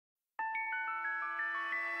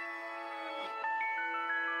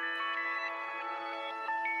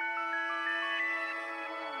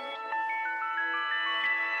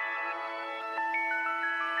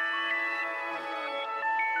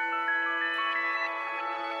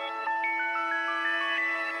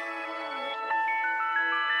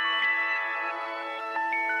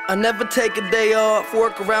I never take a day off,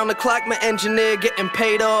 work around the clock, my engineer getting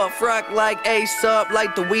paid off. Rock like Ace up,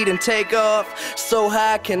 like the weed and take off. So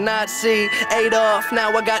high I cannot see Adolf. Now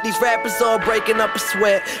I got these rappers all breaking up a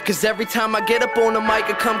sweat, cause every time I get up on the mic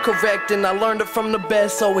I come correct. And I learned it from the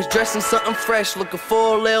best, always dressing something fresh, looking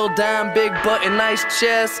for a little dime, big butt and nice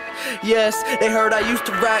chest. Yes, they heard I used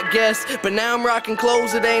to rock Guess, but now I'm rocking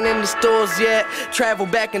clothes that ain't in the stores yet. Travel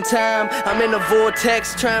back in time, I'm in a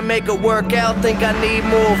vortex, trying to make it work out, think I need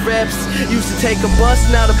more reps. Used to take a bus,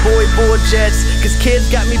 now the boy board jets, cause kids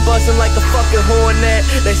got me buzzing like a fucking hornet.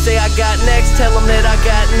 They say I got next, tell them that I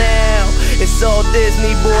got now. It's all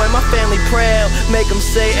Disney, boy, my family proud. Make them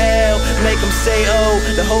say L, make them say O.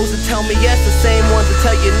 The hoes that tell me yes, the same ones that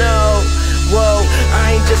tell you no. Whoa,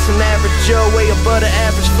 I ain't just an average Joe, way above the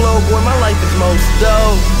average flow, boy, my life is most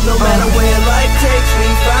dope. No matter where life takes me,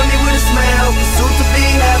 find me with a smile, pursuit to be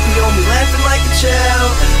happy, on me laughing like a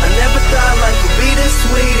child. I never thought life would be this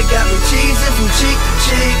sweet, it got me cheesing from cheek to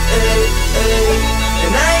cheek, ay, ay.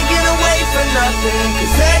 And I ain't get away for nothing,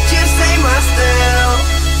 cause that just ain't my style.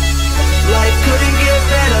 Life couldn't get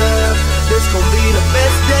better, this gon' be the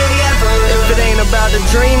best day ever. If it ain't about a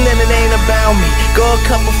dream, then it ain't about me. Go a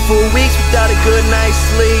couple full weeks without a good night's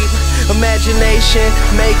sleep. Imagination,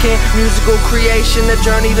 making musical creation, the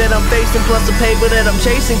journey that I'm facing, plus the paper that I'm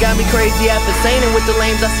chasing, got me crazy after saying with the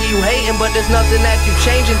lames I see you hating, but there's nothing that you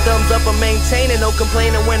changing. Thumbs up, I'm maintaining, no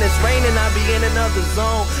complaining when it's raining. I be in another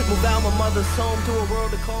zone, move out my mother's home to a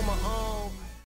world to call my own.